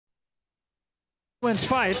wins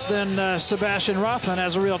fights, then Sebastian Rothman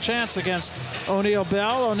has a real chance against Oneal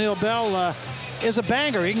Bell. Oneal Bell is a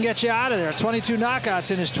banger. He can get you out of there. 22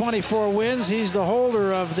 knockouts in his 24 wins. He's the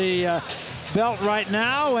holder of the belt right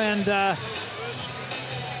now, and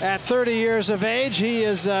at 30 years of age, he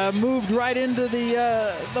has moved right into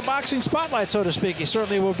the boxing spotlight, so to speak. He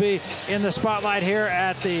certainly will be in the spotlight here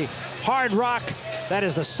at the Hard Rock. That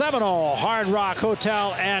is the Seminole Hard Rock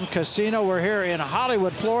Hotel and Casino. We're here in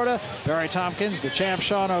Hollywood, Florida. Barry Tompkins, the champ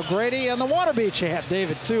Sean O'Grady, and the wannabe champ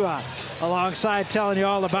David Tua alongside, telling you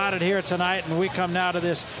all about it here tonight. And we come now to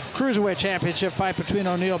this Cruiserweight Championship fight between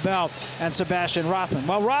Oneal Bell and Sebastian Rothman.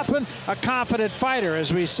 Well, Rothman, a confident fighter,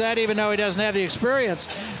 as we said, even though he doesn't have the experience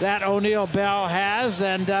that Oneal Bell has.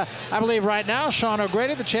 And I believe right now, Sean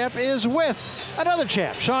O'Grady, the champ, is with another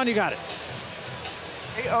champ. Sean, you got it.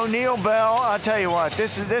 Hey, Oneal Bell, I'll tell you what,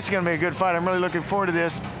 this is going to be a good fight. I'm really looking forward to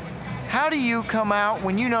this. How do you come out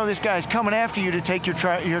when you know this guy's coming after you to take your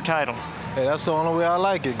title? Hey, that's the only way I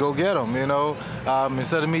like it. Go get him, you know.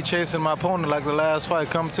 Instead of me chasing my opponent like the last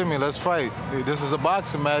fight, come to me, let's fight. This is a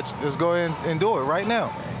boxing match. Let's go in and do it right now.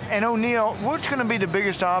 And Oneal, what's going to be the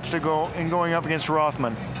biggest obstacle in going up against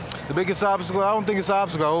Rothman? The biggest obstacle, I don't think it's an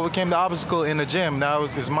obstacle. I overcame the obstacle in the gym. Now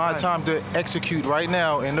it's my time to execute right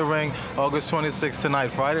now in the ring, August 26th tonight,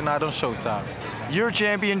 Friday night on Showtime. Your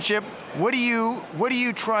championship, what do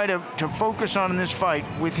you try to focus on in this fight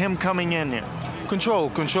with him coming in here? Control.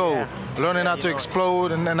 Yeah. Learning not to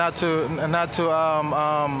explode and not to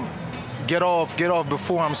get off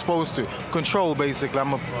before I'm supposed to. Control, basically.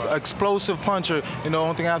 I'm an explosive puncher. You know, the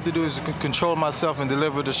only thing I have to do is control myself and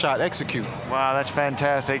deliver the shot, execute. Wow, that's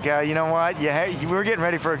fantastic. You know what? We're getting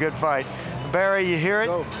ready for a good fight. Barry, you hear it?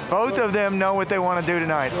 Both of them know what they want to do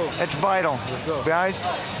tonight. It's vital. Guys?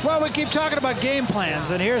 Well, we keep talking about game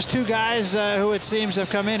plans, and here's two guys who it seems have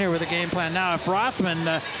come in here with a game plan. Now, if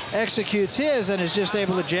Rothman executes his and is just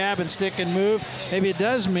able to jab and stick and move, maybe it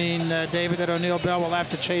does mean, David, that Oneal Bell will have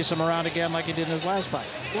to chase him around again like he did in his last fight.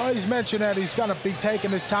 Well, he's mentioned that he's going to be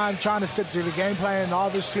taking his time, trying to stick to the game plan, and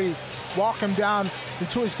obviously walk him down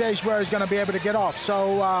into a stage where he's going to be able to get off.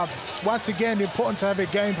 So, once again, important to have a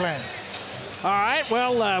game plan. All right,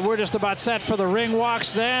 well, we're just about set for the ring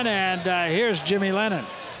walks then, and here's Jimmy Lennon.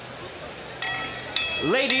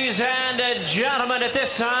 Ladies and gentlemen, at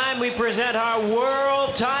this time, we present our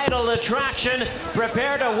world title attraction.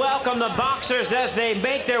 Prepare to welcome the boxers as they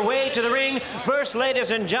make their way to the ring. First,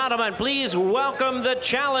 ladies and gentlemen, please welcome the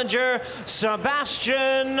challenger,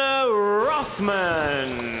 Sebastian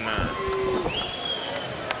Rothman.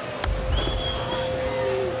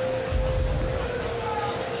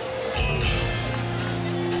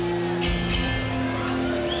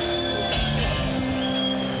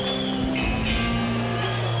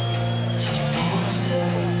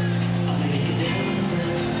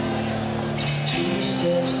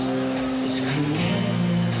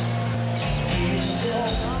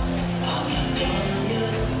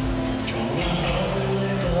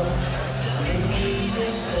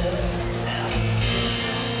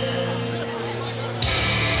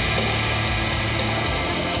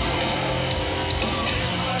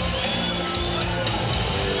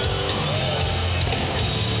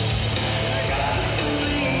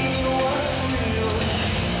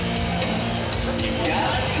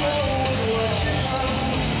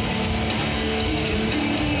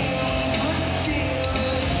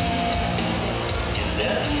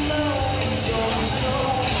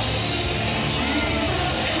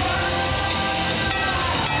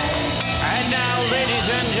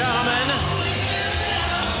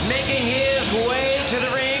 Making his way to the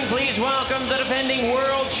ring, please welcome the defending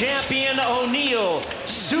world champion, Oneal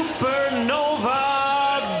Supernova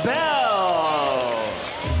Bell.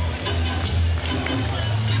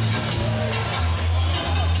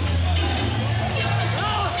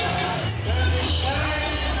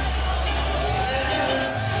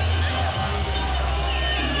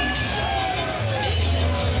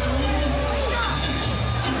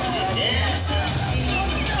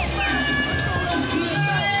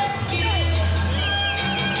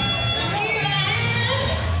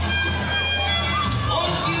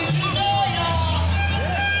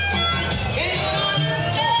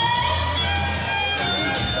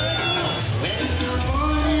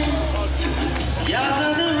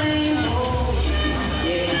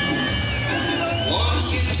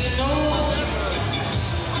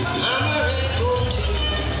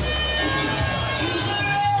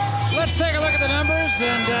 Let's take a look at the numbers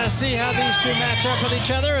and see how these two match up with each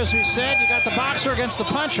other. As we said, you got the boxer against the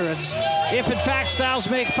puncher. If in fact styles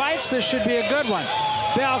make fights, this should be a good one.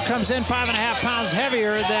 Bell comes in 5.5 pounds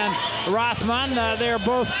heavier than Rothman. They're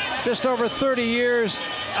both just over 30 years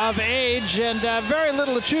of age, and very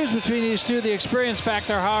little to choose between these two. The experience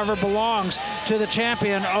factor, however, belongs to the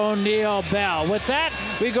champion, Oneal Bell. With that,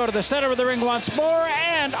 we go to the center of the ring once more,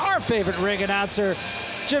 and our favorite ring announcer,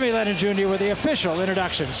 Jimmy Lennon Jr., with the official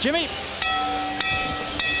introductions. Jimmy.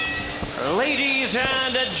 Ladies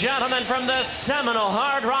and gentlemen, from the Seminole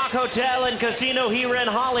Hard Rock Hotel and Casino here in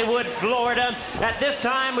Hollywood, Florida, at this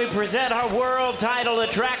time we present our world title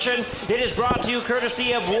attraction. It is brought to you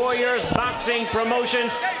courtesy of Warriors Boxing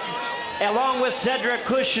Promotions, along with Cedric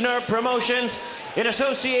Kushner Promotions, in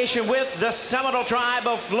association with the Seminole Tribe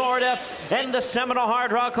of Florida and the Seminole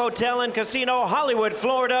Hard Rock Hotel and Casino, Hollywood,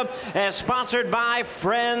 Florida, as sponsored by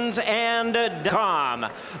Friends and Com.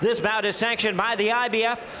 This bout is sanctioned by the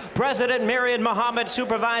IBF, President Myriad Muhammad,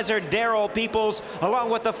 Supervisor Daryl Peoples, along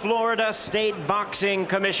with the Florida State Boxing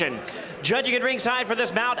Commission. Judging at ringside for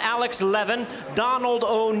this bout, Alex Levin, Donald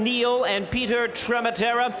O'Neill, and Peter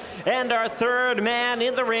Trematera. And our third man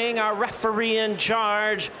in the ring, our referee in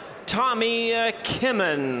charge, Tommy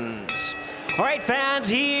Kimmons. All right, fans,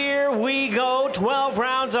 here we go. 12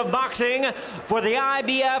 rounds of boxing for the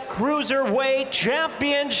IBF Cruiserweight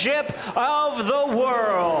Championship of the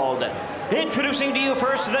World. Introducing to you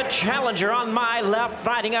first the challenger on my left,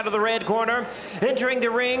 fighting out of the red corner. Entering the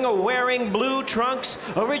ring wearing blue trunks,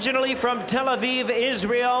 originally from Tel Aviv,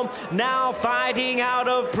 Israel, now fighting out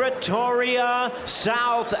of Pretoria,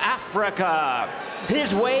 South Africa.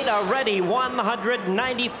 His weight already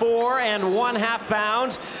 194.5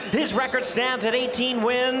 pounds. His record stands at 18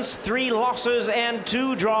 wins, 3 losses, and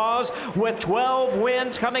 2 draws, with 12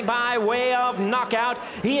 wins coming by way of knockout.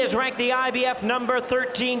 He is ranked the IBF number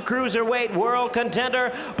 13 Cruiserweight World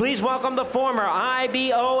Contender. Please welcome the former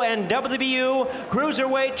IBO and WBU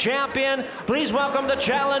Cruiserweight Champion. Please welcome the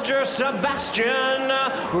challenger, Sebastian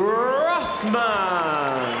Rothman.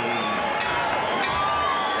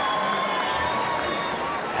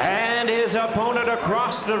 And his opponent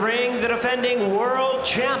across the ring, the defending world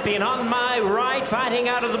champion on my right, fighting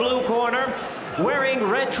out of the blue corner, wearing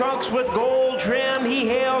red trunks with gold trim. He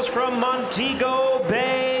hails from Montego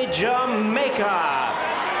Bay, Jamaica.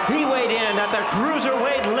 He weighed in at the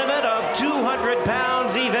cruiserweight limit of 200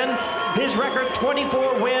 pounds even. His record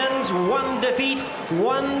 24 wins, 1 defeat,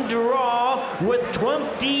 1 draw, with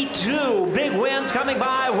 22 big wins coming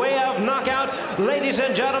by way of knockout. Ladies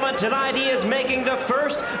and gentlemen, tonight he is making the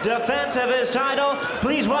first defense of his title.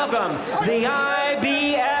 Please welcome the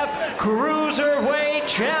IBF Cruiserweight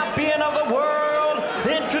Champion of the World,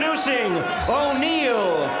 introducing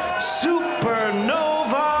Oneal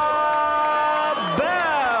Supernova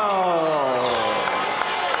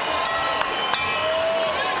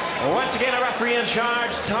Once again, a referee in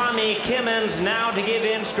charge, Tommy Kimmons, now to give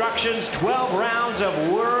instructions. 12 rounds of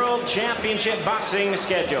World Championship boxing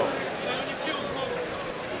schedule.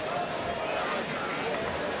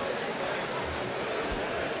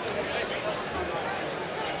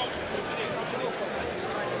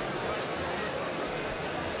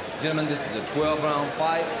 Gentlemen, this is a 12-round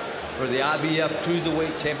fight for the IBF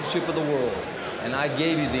Cruiserweight Championship of the World, and I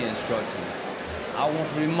gave you the instructions. I want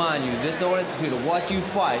to remind you, this audience is here to watch you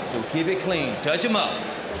fight, so keep it clean. Touch them up.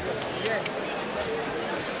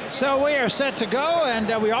 So we are set to go,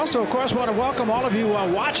 and we also, of course, want to welcome all of you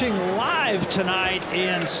watching live tonight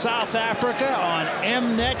in South Africa on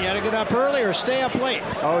Mnet. You got to get up early or stay up late.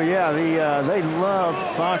 Oh, yeah, they love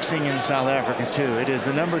boxing in South Africa, too. It is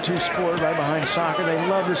the #2 sport right behind soccer. They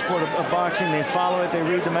love the sport of boxing. They follow it. They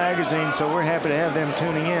read the magazine, so we're happy to have them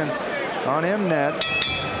tuning in on Mnet.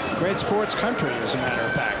 Great sports country, as a matter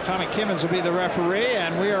of fact. Tommy Kimmons will be the referee,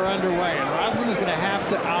 and we are underway. And Rothman is going to have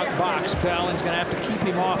to outbox Bell. He's going to have to keep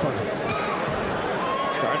him off of him.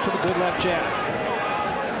 Starts with a good left jab.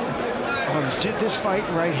 This fight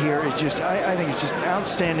right here is just, I think it's just an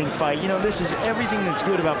outstanding fight. You know, this is everything that's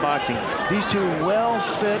good about boxing. These two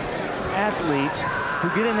well-fit athletes who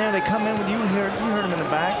get in there, they come in with you heard them in the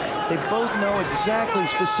back. They both know exactly,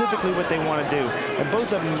 specifically what they want to do. And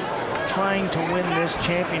both of them trying to win this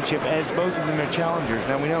championship, as both of them are challengers.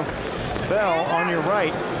 Now we know Bell, on your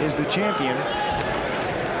right, is the champion.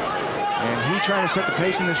 And he's trying to set the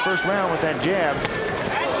pace in this first round with that jab.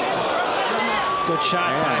 Good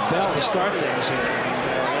shot by Bell to start things here.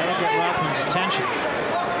 And that'll get Rothman's attention.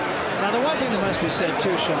 Now the one thing that must be said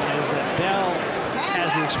too, Sean, is that Bell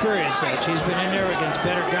has the experience edge. He's been in there against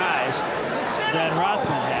better guys than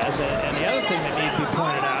Rothman has. And the other thing that needs to be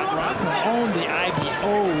pointed out, Rothman owned the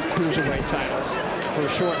IBO Cruiserweight title for a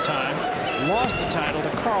short time, lost the title to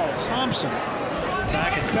Carl Thompson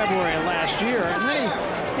back in February of last year, and then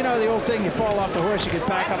he You know, the old thing, you fall off the horse, you get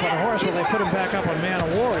back up on the horse. Well, they put him back up on Man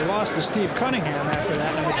of War. He lost to Steve Cunningham after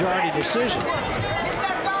that in a majority decision.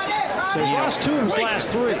 So he's lost 2 of his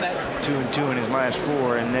last 3. 2 and 2 in his last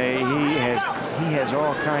 4, and he has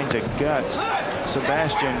all kinds of guts.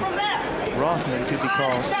 Sebastian Rothman could be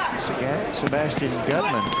called Sebastian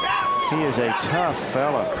Gutman. He is a tough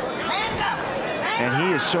fella, and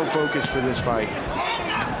he is so focused for this fight.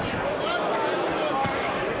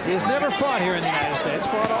 He has never fought here in the United States.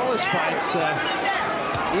 Fought all his fights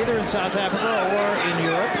either in South Africa or in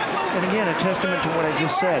Europe. And again, a testament to what I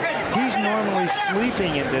just said. He's normally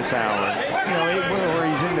sleeping at this hour, you know, or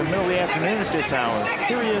he's in the middle of the afternoon at this hour.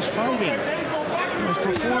 Here he is fighting. He's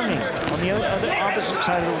performing on the other opposite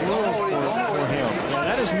side of the world for him. Yeah,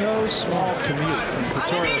 that is no small commute from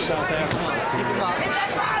Pretoria, South Africa to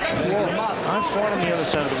Florida. I've fought on the other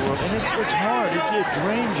side of the world, and it's hard. It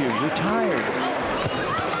drains you. You're tired.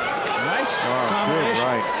 Nice good,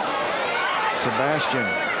 right. Sebastian.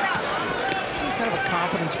 Kind of a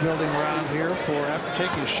confidence-building round here for after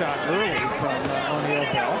taking a shot early from Oneal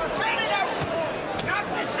Bell.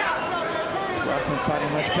 Rothman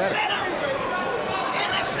fighting much better.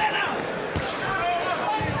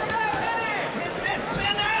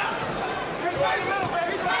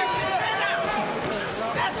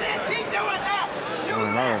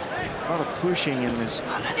 A lot of pushing in this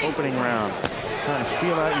opening round. Trying to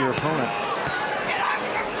feel out your opponent.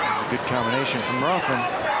 A good combination from Rothman.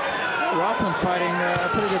 Rothman fighting a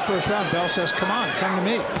pretty good first round. Bell says, come on, come to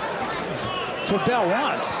me. That's what Bell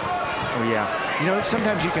wants. Oh, yeah. You know,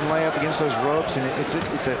 sometimes you can lay up against those ropes, and it's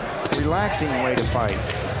a relaxing way to fight.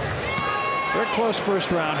 Very close first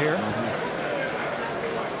round here.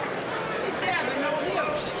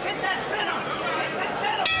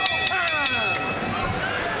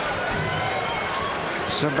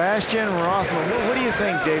 Sebastian Rothman. What do you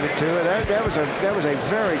think, David, to it? That was a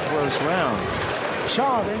very close round.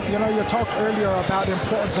 Sean, you know, you talked earlier about the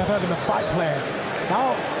importance of having a fight plan.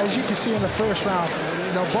 Now, as you can see in the first round,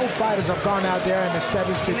 you know, both fighters have gone out there and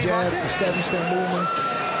established their jabs, established their movements,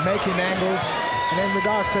 making angles. And in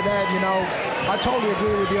regards to that, you know, I totally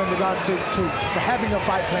agree with you in regards to having a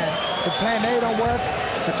fight plan. If plan A don't work,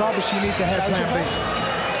 it's obvious you need to have plan B.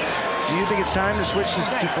 Do you think it's time to switch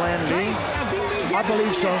to plan B? I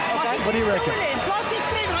believe so. What do you reckon?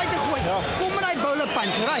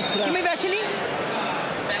 Give me Vaseline.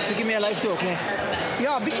 Give me a life toe, okay?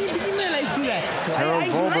 Yeah, give me a life toe there.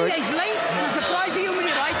 He's late. I'm surprised you with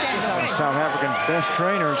the right hand. South African's best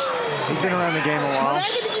trainers. He's been around the game a while.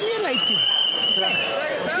 Give me a life toe.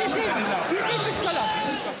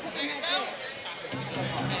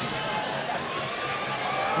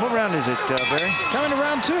 What round is it, Barry? Coming to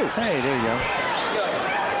round 2. Hey, there you go.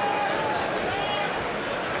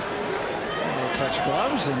 Touch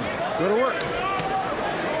gloves and go to work.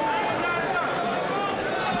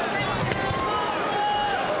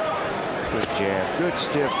 Good jab, good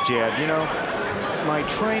stiff jab. You know, my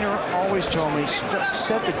trainer always told me,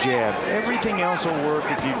 set the jab. Everything else will work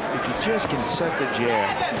if you just can set the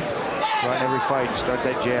jab. Right in every fight, start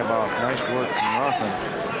that jab off. Nice work from Rothman.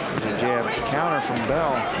 The jab counter from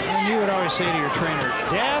Bell. And you would always say to your trainer,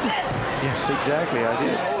 Dad? Yes, exactly, I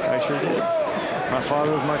did. I sure did. My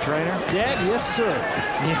father was my trainer. Dad, yes, sir.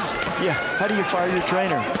 Yeah. How do you fire your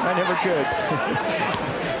trainer? I never could.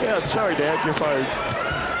 Yeah, sorry, Dad, you're fired.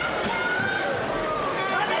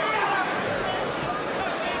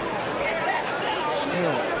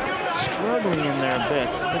 Still struggling in there a bit,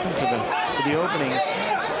 looking for the openings.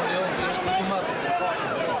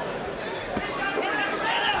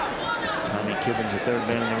 Tommy Kibbins, the third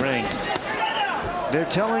man in the ring.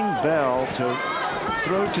 They're telling Bell to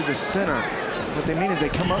throw to the center. What they mean is they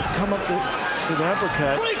come up with an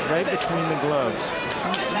uppercut right between the gloves.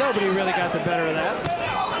 Nobody really got the better of that.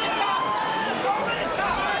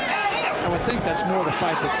 I would think that's more the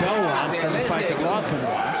fight that Bell wants than the fight that Rothman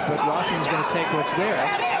wants, but Rothman's going to take what's there.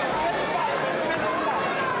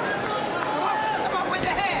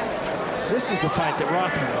 This is the fight that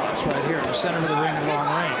Rothman wants right here in the center of the ring at long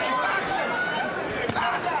range.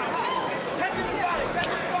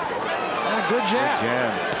 And a good jab. Good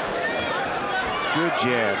jab. Good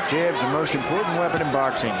jab. Jab's the most important weapon in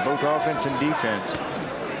boxing, both offense and defense.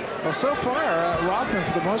 Well, so far, Rothman,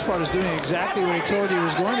 for the most part, is doing exactly what he told you he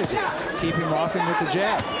was going to do. Keep him off him with the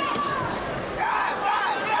jab.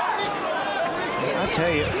 I'll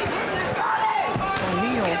tell you,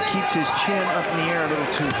 Oneal keeps his chin up in the air a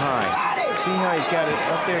little too high. See how he's got it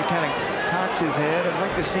up there, kind of cocks his head. I'd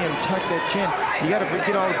like to see him tuck that chin. You got to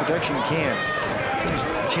get all the protection you can. See his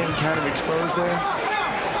chin kind of exposed there?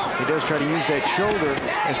 He does try to use that shoulder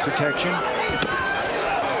as protection.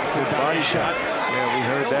 Good body shot. Yeah, we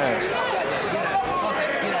heard that.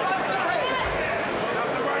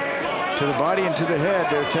 To the body and to the head,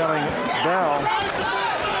 they're telling Bell.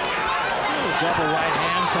 Double right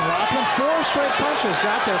hand from Rothman. 4 straight punches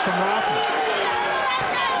got there from Rothman.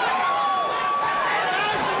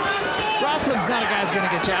 Rothman's not a guy who's going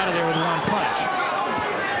to get you out of there with 1 punch.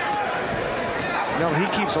 No, he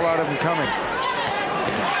keeps a lot of them coming.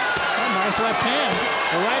 Nice left hand.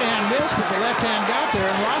 The right hand missed, but the left hand got there.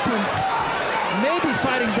 And Rothman may be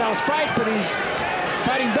fighting Bell's fight, but he's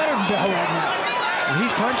fighting better than Bell right now. And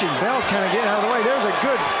he's punching. Bell's kind of getting out of the way. There's a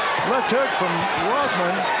good left hook from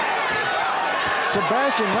Rothman.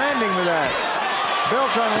 Sebastian landing with that. Bell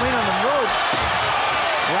trying to lean on the ropes.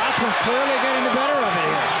 Rothman clearly getting the better of it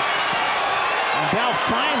here. And Bell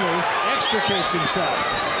finally extricates himself.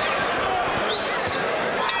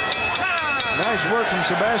 Nice work from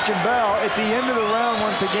Sebastian Bell at the end of the round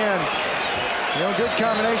once again. You know, good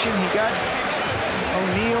combination. He got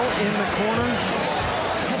Oneal in the corner.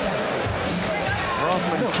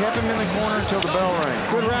 Rothman kept him in the corner until the bell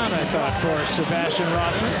rang. Good round, I thought, for Sebastian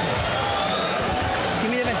Rothman.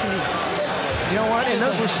 You know what? And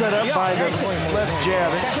those were set up by the left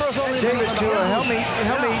jab. David, help me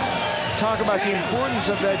talk about the importance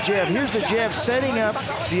of that jab. Here's the jab setting up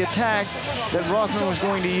the attack that Rothman was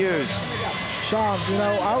going to use. Sean, you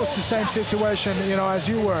know, I was the same situation, you know, as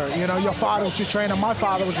you were. You know, your father was your trainer, my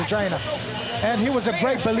father was a trainer. And he was a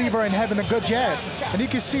great believer in having a good jab. And you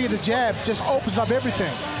can see the jab just opens up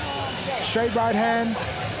everything. Straight right hand.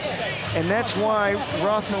 And that's why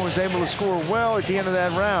Rothman was able to score well at the end of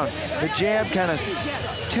that round. The jab kind of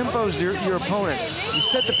tempos your opponent. You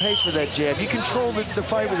set the pace with that jab. You control the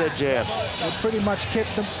fight with that jab. It pretty much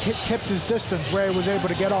kept his distance where he was able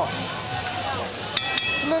to get off.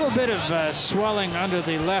 A little bit of swelling under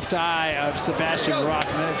the left eye of Sebastian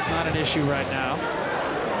Rothman. It's not an issue right now.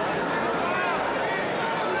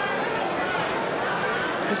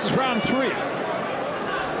 This is round 3.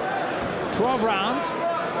 12 rounds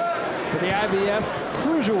for the IBF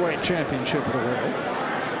Cruiserweight Championship of the world.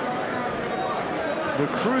 The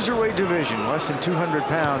Cruiserweight division, less than 200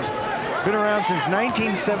 pounds, been around since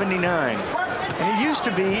 1979. And it used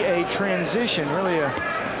to be a transition, really a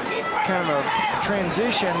kind of a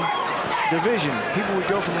transition division. People would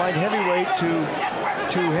go from light heavyweight to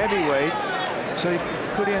heavyweight. So they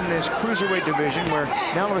put in this cruiserweight division where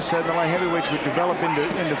now all of a sudden the light heavyweights would develop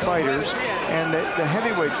into fighters and the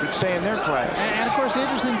heavyweights would stay in their class. And of course, the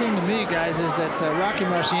interesting thing to me, guys, is that Rocky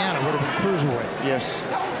Marciano would have been cruiserweight. Yes.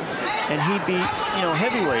 And he beat, you know,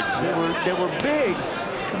 heavyweights that were big.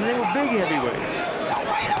 I mean, they were big heavyweights.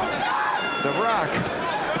 The Rock.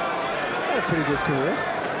 Had a pretty good career.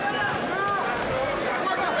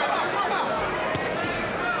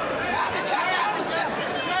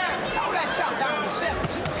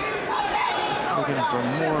 Looking for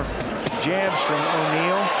more jabs from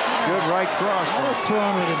Oneal. Good right cross. That was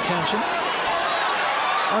thrown with intention.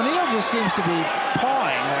 Oneal just seems to be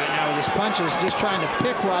pawing right now with his punches, just trying to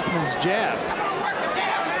pick Rothman's jab.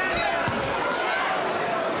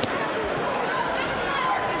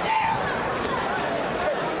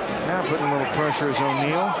 Now putting a little pressure is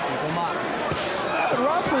Oneal.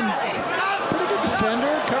 Rothman, pretty good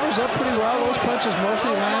defender, covers up pretty well. Those punches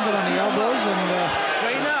mostly landed on the elbows, and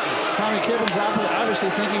Tommy Kibbins obviously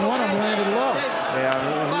thinking one of them landed low. Yeah,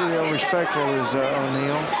 real respectful is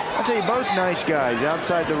Oneal. I'll tell you, both nice guys.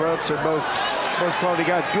 Outside the ropes are both quality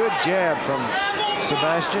guys. Good jab from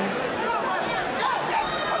Sebastian.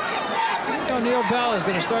 I think Oneal Bell is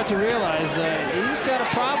going to start to realize he's got a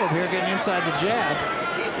problem here getting inside the jab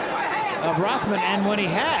of Rothman, and when he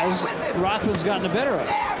has, Rothman's gotten the better of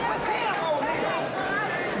it.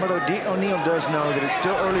 But Oneal does know that it's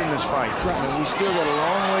still early in this fight. Right. I mean, we still got a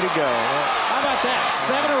long way to go. How about that?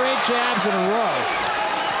 7 or 8 jabs in a row.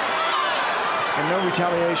 And no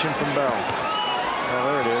retaliation from Bell. Oh,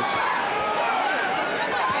 there it is.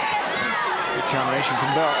 Good combination from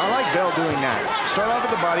Bell. I like Bell doing that. Start off at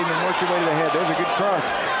the body, then work your way to the head. There's a good cross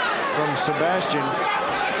from Sebastian.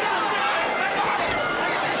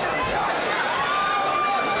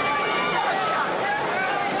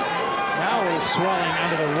 Swelling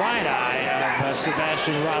under the right eye of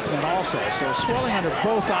Sebastian Rothman also. So swelling under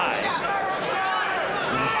both eyes.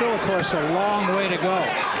 And still, of course, a long way to go.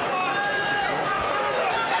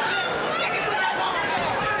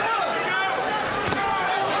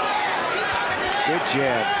 Good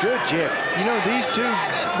jab. Good jab. You know, these two,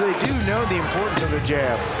 they do know the importance of the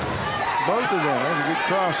jab. Both of them. That's a good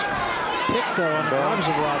cross. Pick, though, on the arms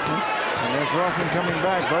of Rothman. And there's Rothman coming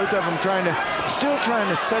back. Both of them still trying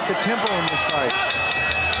to set the tempo in this fight.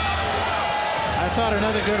 I thought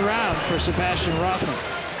another good round for Sebastian Rothman.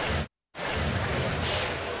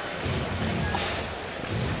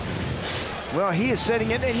 Well, he is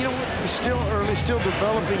setting it, and you know, he's still early, still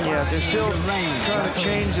developing yet. They're still trying to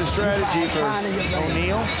change the strategy for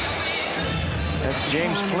Oneal. That's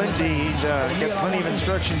James Plenty. He's got plenty of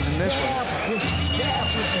instructions in this one.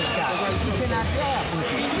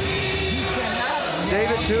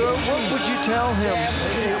 David Tua, what would you tell him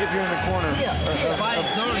if you're in the corner?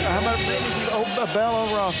 How about Bell or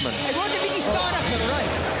Rothman? I want the biggest star up there, right?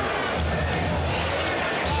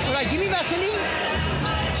 All right, give me Vaseline.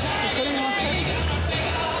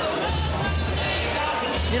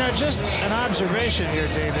 You know, just an observation here,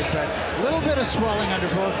 David, that a little bit of swelling under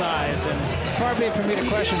both eyes, and far be it for me to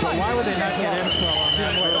question, but why would they not get in swell on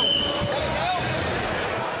that road?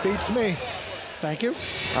 Beats me. Thank you.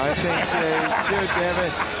 I think they should have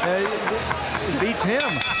it. It beats him.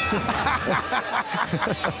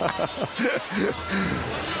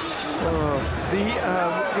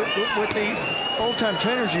 What the old-time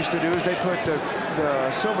trainers used to do is they put the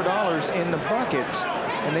silver dollars in the buckets,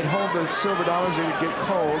 and they'd hold the silver dollars, they would get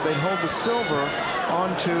cold, they'd hold the silver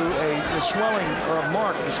onto a swelling or a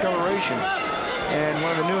mark, discoloration. And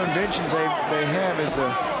one of the new inventions they have is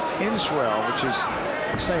the in-swell, which is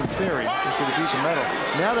the same theory, just with a piece of metal.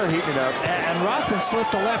 Now they're heating it up. And Rothman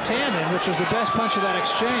slipped the left hand in, which was the best punch of that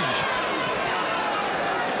exchange.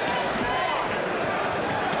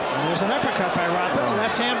 And there's an uppercut by Rothman, the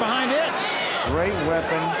left hand behind it. Great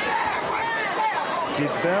weapon.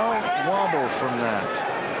 Did Bell wobble from that?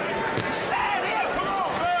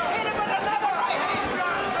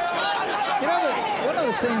 You know, one of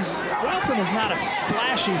the things, Rothman is not a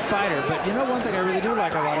flashy fighter, but you know one thing I really do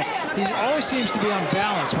like about him? He always seems to be on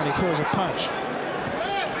balance when he throws a punch.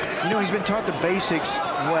 You know, he's been taught the basics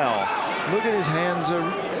well. Look at his hands, they're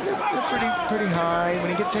pretty high. When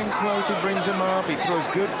he gets in close, he brings them up. He throws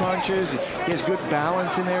good punches. He has good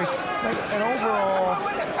balance in there. He's like an overall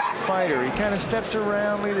fighter. He kind of steps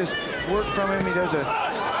around. Look at this work from him. He does a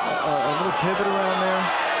little pivot around there.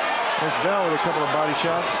 There's Bell with a couple of body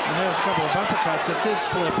shots. And there's a couple of bumper cuts that did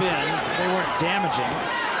slip in. They weren't damaging.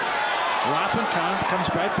 Rothman comes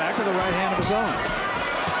right back with a right hand of his own.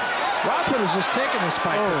 Rothman is just taking this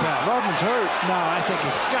fight to Bell. Rothman's hurt. No, I think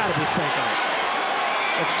he's got to be faking it.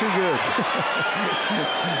 That's too good.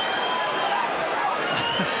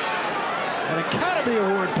 An Academy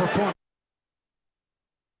Award performance.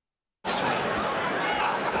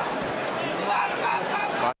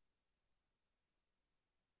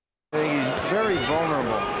 He's very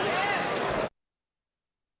vulnerable.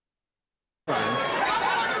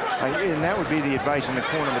 And that would be the advice in the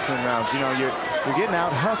corner between rounds. You know, you're getting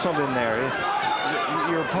out hustled in there.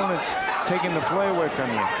 Your opponent's taking the play away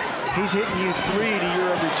from you. He's hitting you 3 to your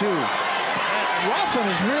every 2. Rothman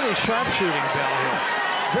is really sharpshooting Bell here.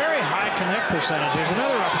 Very high connect percentage. There's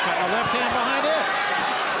another uppercut, a left hand behind it.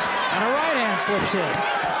 And a right hand slips in.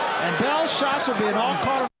 And Bell's shots are being all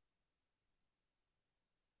caught.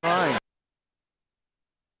 Fine.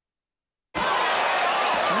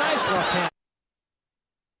 Nice left hand.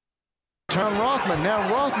 Turn Rothman. Now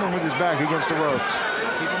Rothman with his back against the ropes.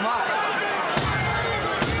 Keep him up.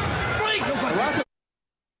 Rothman.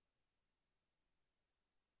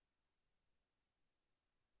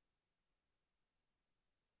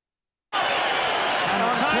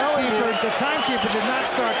 And the timekeeper did not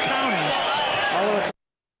start counting, although it's